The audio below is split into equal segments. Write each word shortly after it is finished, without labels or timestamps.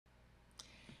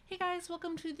Hey guys,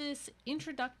 welcome to this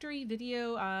introductory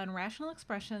video on rational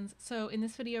expressions. So in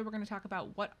this video, we're going to talk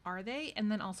about what are they and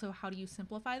then also how do you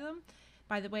simplify them.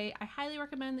 By the way, I highly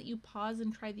recommend that you pause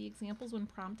and try the examples when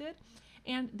prompted.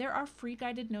 And there are free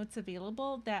guided notes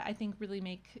available that I think really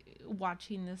make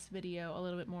watching this video a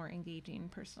little bit more engaging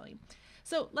personally.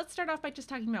 So let's start off by just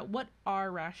talking about what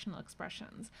are rational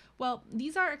expressions. Well,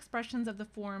 these are expressions of the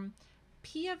form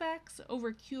p of x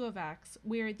over q of x,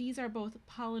 where these are both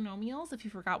polynomials. If you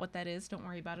forgot what that is, don't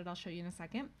worry about it, I'll show you in a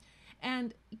second.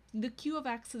 And the q of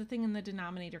x, so the thing in the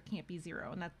denominator, can't be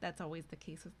 0, and that's always the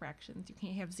case with fractions. You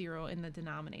can't have 0 in the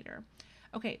denominator.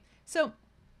 Okay, so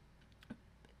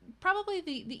probably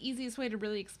the easiest way to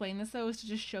really explain this, though, is to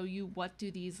just show you what do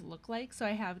these look like. So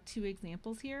I have two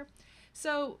examples here.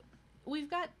 So we've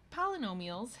got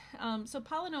polynomials. So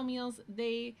polynomials,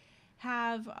 they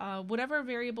have whatever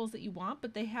variables that you want,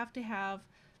 but they have to have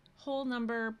whole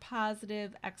number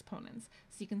positive exponents.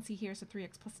 So you can see here, so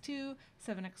 3x plus 2,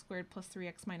 7x squared plus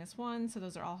 3x minus 1. So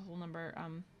those are all whole number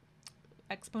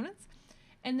exponents.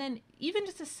 And then even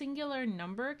just a singular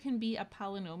number can be a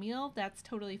polynomial. That's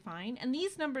totally fine. And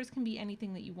these numbers can be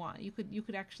anything that you want. You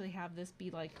could actually have this be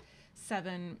like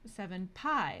 7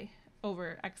 pi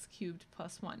over x cubed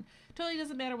plus 1. Totally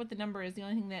doesn't matter what the number is. The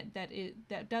only thing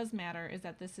that does matter is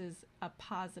that this is a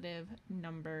positive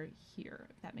number here,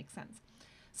 if that makes sense.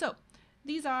 So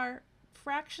these are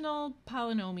fractional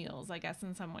polynomials, I guess,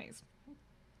 in some ways.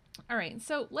 All right,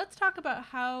 so let's talk about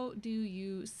how do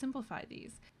you simplify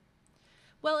these.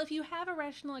 Well, if you have a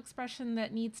rational expression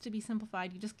that needs to be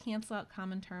simplified, you just cancel out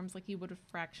common terms like you would with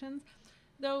fractions.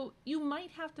 Though you might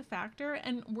have to factor,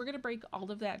 and we're going to break all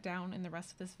of that down in the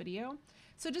rest of this video.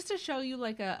 So just to show you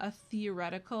like a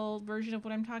theoretical version of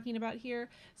what I'm talking about here.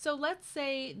 So let's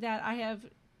say that I have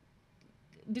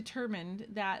determined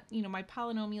that, my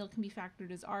polynomial can be factored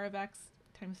as r of x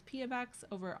times p of x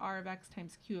over r of x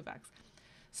times q of x.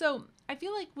 So I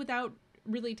feel like without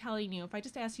really telling you, if I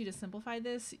just asked you to simplify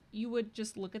this, you would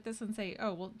just look at this and say,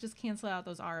 oh, well, just cancel out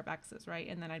those r of x's, right?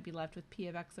 And then I'd be left with p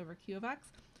of x over q of x.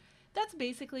 That's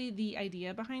basically the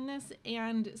idea behind this,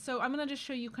 and so I'm going to just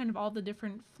show you kind of all the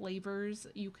different flavors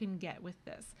you can get with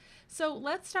this. So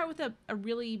let's start with a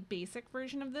really basic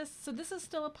version of this. So this is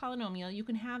still a polynomial. You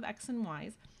can have x and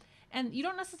y's, and you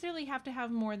don't necessarily have to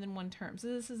have more than one term. So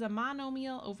this is a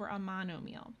monomial over a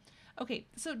monomial. Okay,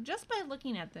 so just by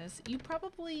looking at this, you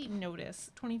probably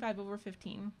notice 25 over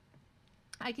 15.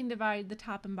 I can divide the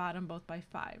top and bottom both by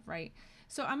 5, right?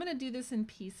 So I'm going to do this in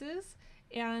pieces.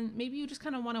 And maybe you just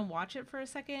kind of want to watch it for a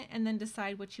second and then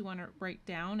decide what you want to write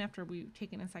down after we've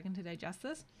taken a second to digest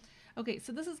this. Okay,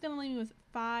 so this is going to leave me with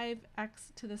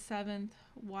 5x to the 7th,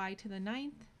 y to the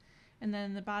 9th. And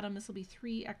then the bottom, this will be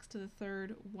 3x to the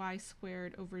 3rd, y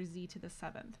squared over z to the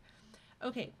 7th.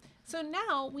 Okay, so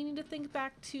now we need to think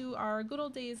back to our good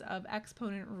old days of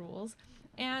exponent rules.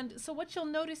 And so what you'll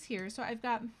notice here, so I've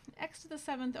got x to the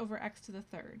 7th over x to the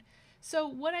 3rd. So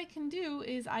what I can do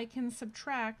is I can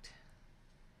subtract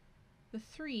the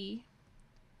 3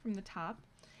 from the top,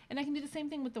 and I can do the same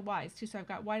thing with the y's too. So I've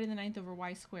got y to the 9th over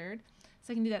y squared,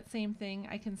 so I can do that same thing.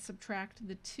 I can subtract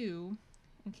the 2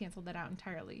 and cancel that out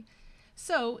entirely.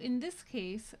 So in this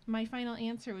case, my final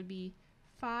answer would be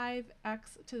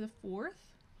 5x to the 4th,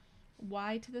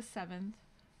 y to the 7th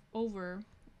over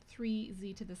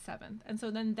 3z to the 7th. And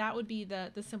so then that would be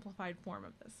the simplified form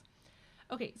of this.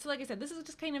 Okay, so like I said, this is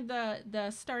just kind of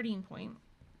the starting point.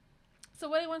 So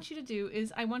what I want you to do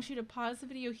is I want you to pause the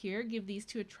video here, give these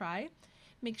two a try,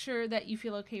 make sure that you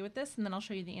feel okay with this, and then I'll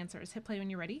show you the answers. Hit play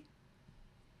when you're ready.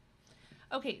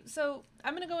 Okay, so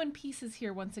I'm going to go in pieces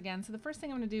here once again. So the first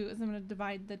thing I'm going to do is I'm going to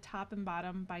divide the top and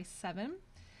bottom by 7.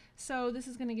 So this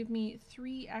is going to give me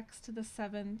 3x to the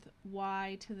 7th,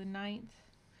 y to the 9th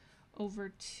over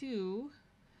 2.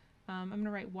 I'm going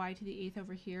to write y to the 8th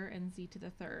over here and z to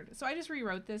the 3rd. So I just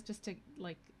rewrote this just to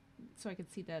so I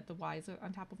could see that the y's are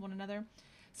on top of one another.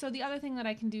 So the other thing that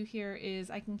I can do here is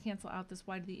I can cancel out this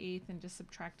y to the 8th and just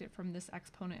subtract it from this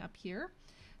exponent up here.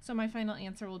 So my final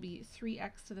answer will be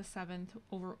 3x to the 7th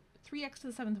over 3x to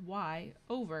the 7th y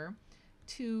over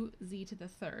 2z to the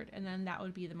 3rd, and then that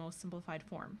would be the most simplified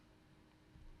form.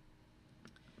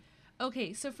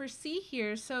 Okay, so for C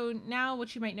here, so now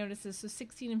what you might notice is, so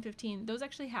 16 and 15, those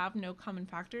actually have no common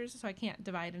factors, so I can't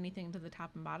divide anything to the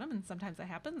top and bottom, and sometimes that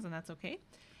happens, and that's okay.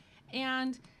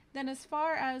 And then as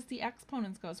far as the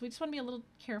exponents go, so we just want to be a little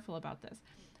careful about this.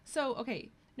 So,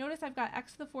 okay, notice I've got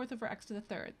x to the 4th over x to the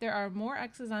 3rd. There are more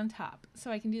x's on top,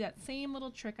 so I can do that same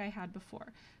little trick I had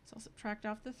before. So I'll subtract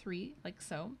off the 3, like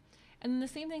so. And then the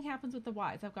same thing happens with the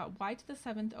y's. I've got y to the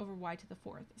 7th over y to the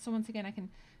 4th. So once again, I can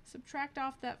subtract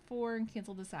off that 4 and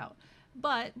cancel this out.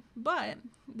 But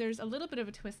there's a little bit of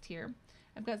a twist here.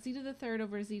 I've got z to the third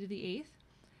over z to the eighth.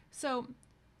 So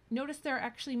notice there are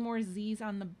actually more z's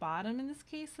on the bottom in this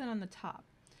case than on the top.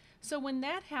 So when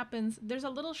that happens, there's a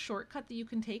little shortcut that you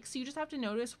can take. So you just have to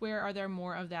notice where are there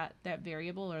more of that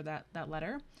variable or that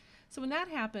letter. So when that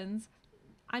happens,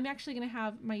 I'm actually going to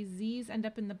have my z's end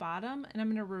up in the bottom, and I'm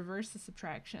going to reverse the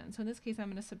subtraction. So in this case, I'm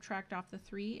going to subtract off the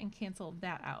 3 and cancel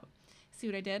that out. See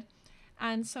what I did?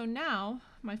 And so now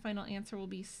my final answer will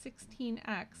be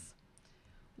 16x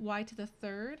y to the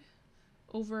third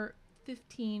over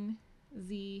 15z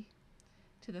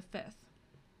to the fifth.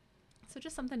 So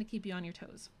just something to keep you on your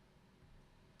toes.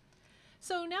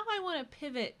 So now I want to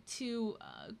pivot to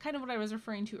kind of what I was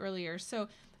referring to earlier. So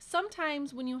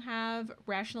sometimes when you have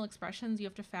rational expressions, you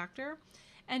have to factor.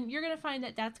 And you're going to find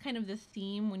that that's kind of the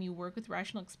theme when you work with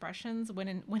rational expressions. When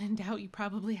in doubt, you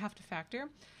probably have to factor.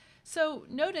 So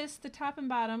notice the top and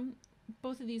bottom,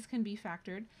 both of these can be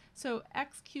factored. So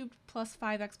x cubed plus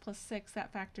 5x plus 6,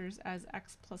 that factors as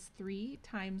x plus 3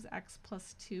 times x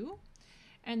plus 2.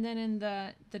 And then in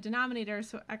the denominator,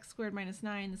 so x squared minus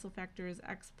 9, this will factor as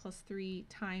x plus 3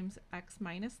 times x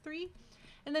minus 3.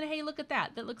 And then, hey, look at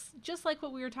that. That looks just like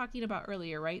what we were talking about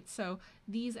earlier, right? So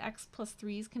these x plus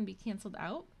 3's can be canceled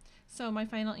out. So my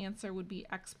final answer would be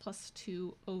x plus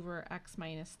 2 over x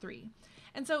minus 3.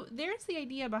 And so there's the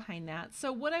idea behind that.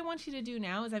 So what I want you to do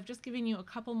now is I've just given you a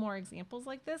couple more examples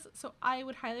like this. So I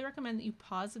would highly recommend that you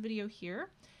pause the video here,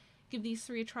 give these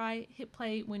 3 a try, hit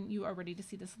play when you are ready to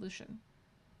see the solution.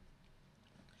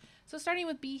 So starting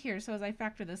with b here, so as I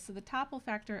factor this, so the top will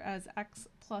factor as x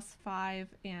plus 5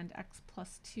 and x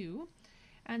plus 2.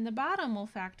 And the bottom will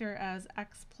factor as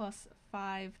x plus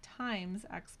 5 times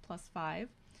x plus 5.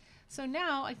 So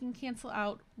now I can cancel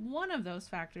out one of those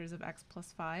factors of x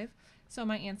plus 5. So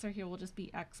my answer here will just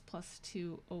be x plus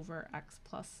 2 over x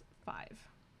plus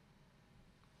 5.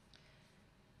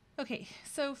 Okay,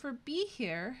 so for b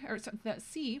here, or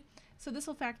c, so this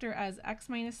will factor as x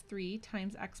minus 3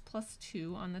 times x plus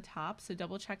 2 on the top. So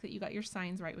double check that you got your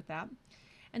signs right with that.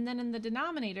 And then in the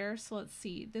denominator, so let's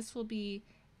see, this will be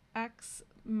x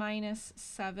minus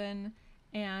 7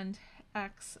 and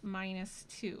x minus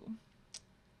 2.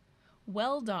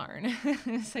 Well darn.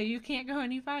 So you can't go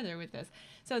any farther with this.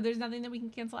 So there's nothing that we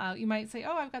can cancel out. You might say,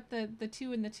 oh, I've got the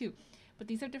 2 and the 2. But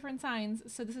these have different signs.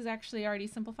 So this is actually already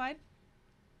simplified.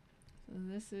 So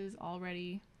this is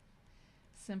already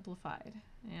simplified.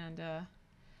 And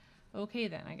okay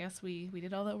then, I guess we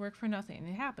did all that work for nothing.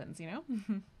 It happens, you know?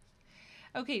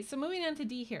 Okay, so moving on to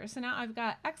d here. So now I've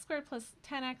got x squared plus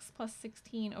 10x plus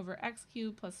 16 over x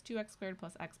cubed plus 2x squared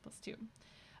plus x plus 2.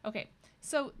 Okay,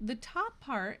 so the top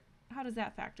part, how does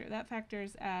that factor? That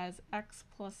factors as x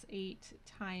plus 8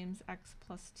 times x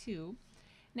plus 2.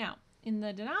 Now, in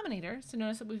the denominator, so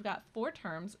notice that we've got 4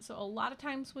 terms. So a lot of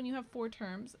times when you have 4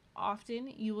 terms, often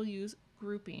you will use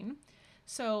grouping.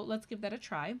 So let's give that a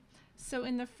try. So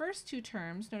in the first 2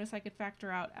 terms, notice I could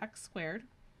factor out x squared.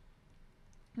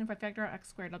 And if I factor out x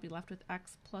squared, I'll be left with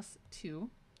x plus 2.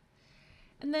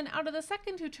 And then out of the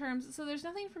second 2 terms, so there's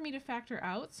nothing for me to factor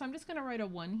out. So I'm just going to write a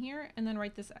 1 here and then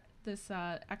write this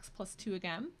x plus 2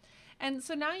 again. And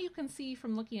so now you can see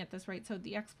from looking at this, right? So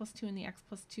the x plus 2 and the x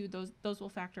plus 2, those will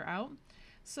factor out.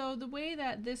 So the way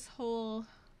that this whole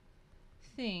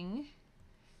thing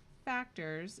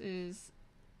factors is,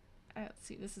 let's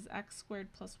see, this is x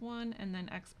squared plus 1 and then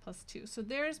x plus 2. So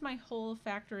there's my whole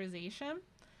factorization.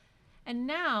 And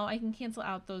now I can cancel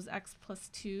out those x plus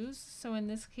 2's. So in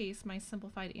this case, my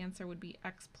simplified answer would be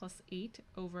x plus 8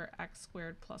 over x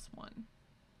squared plus 1.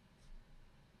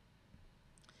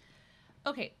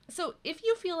 Okay, so if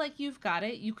you feel like you've got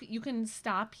it, you can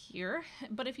stop here.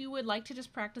 But if you would like to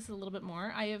just practice a little bit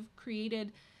more, I have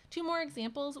created 2 more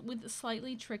examples with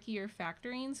slightly trickier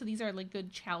factoring. So these are like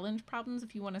good challenge problems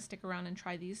if you want to stick around and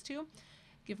try these 2.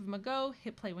 Give them a go,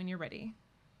 hit play when you're ready.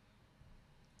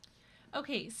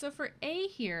 Okay, so for A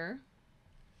here,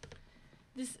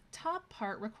 this top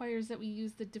part requires that we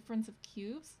use the difference of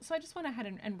cubes. So I just went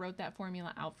ahead and wrote that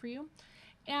formula out for you.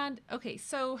 And okay,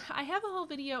 so I have a whole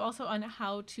video also on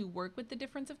how to work with the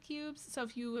difference of cubes. So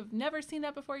if you have never seen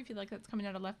that before, you feel like that's coming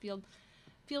out of left field,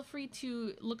 feel free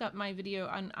to look up my video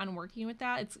on working with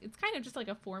that. It's kind of just like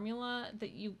a formula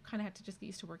that you kind of have to just get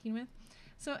used to working with.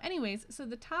 So anyways, so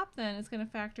the top then is going to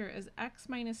factor as x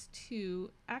minus 2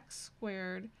 x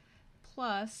squared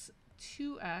plus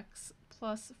 2x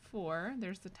plus 4,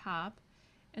 there's the top,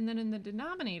 and then in the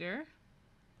denominator,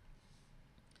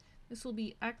 this will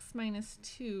be x minus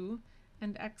 2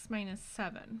 and x minus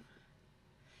 7.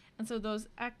 And so those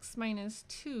x minus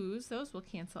 2's, those will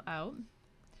cancel out.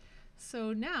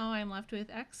 So now I'm left with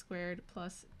x squared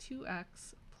plus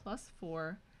 2x plus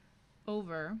 4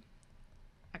 over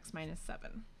x minus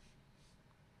 7.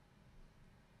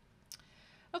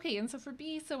 Okay, and so for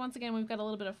b, so once again, we've got a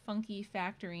little bit of funky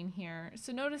factoring here.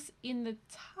 So notice in the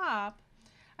top,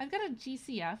 I've got a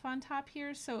GCF on top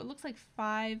here, so it looks like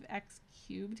 5x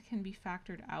cubed can be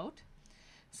factored out.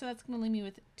 So that's going to leave me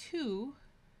with 2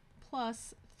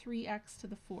 plus 3x to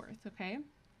the 4th, okay?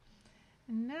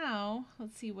 And now,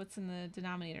 let's see what's in the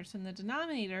denominator. So in the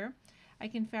denominator, I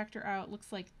can factor out,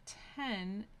 looks like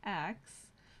 10x,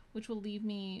 which will leave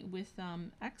me with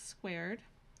x squared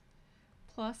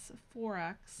plus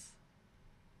 4x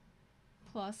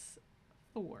plus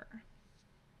 4.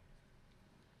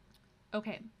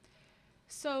 Okay,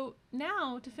 so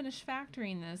now to finish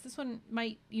factoring this one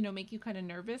might, make you kind of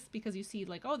nervous because you see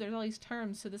like, oh, there's all these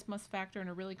terms, so this must factor in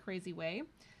a really crazy way.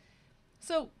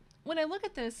 So when I look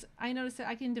at this, I notice that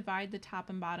I can divide the top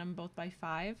and bottom both by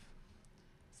 5.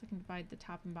 So I can divide the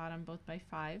top and bottom both by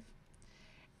 5.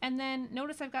 And then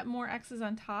notice I've got more x's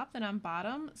on top than on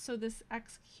bottom, so this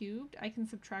x cubed, I can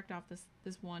subtract off this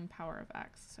 1 power of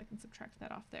x, so I can subtract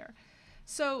that off there.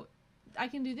 So I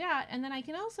can do that, and then I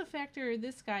can also factor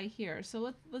this guy here.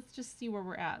 So let's just see where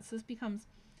we're at. So this becomes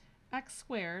x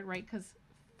squared, right, because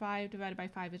 5 divided by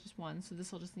 5 is just 1, so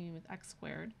this will just leave me with x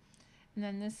squared. And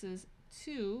then this is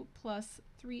 2 plus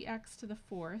 3x to the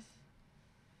 4th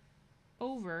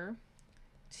over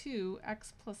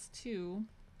 2x plus 2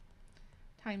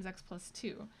 times x plus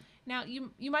 2. Now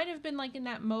you might have been like in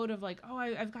that mode of like, oh,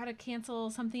 I've got to cancel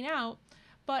something out,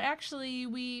 but actually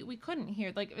we couldn't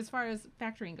here, like as far as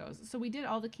factoring goes. So we did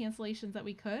all the cancellations that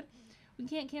we could. We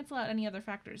can't cancel out any other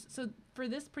factors. So for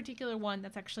this particular one,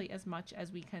 that's actually as much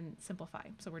as we can simplify.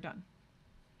 So we're done.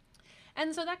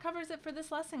 And so that covers it for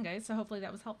this lesson, guys. So hopefully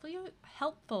that was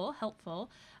helpful.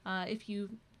 If you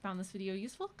found this video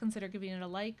useful, consider giving it a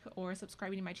like or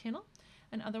subscribing to my channel.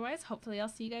 And otherwise, hopefully I'll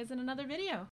see you guys in another video.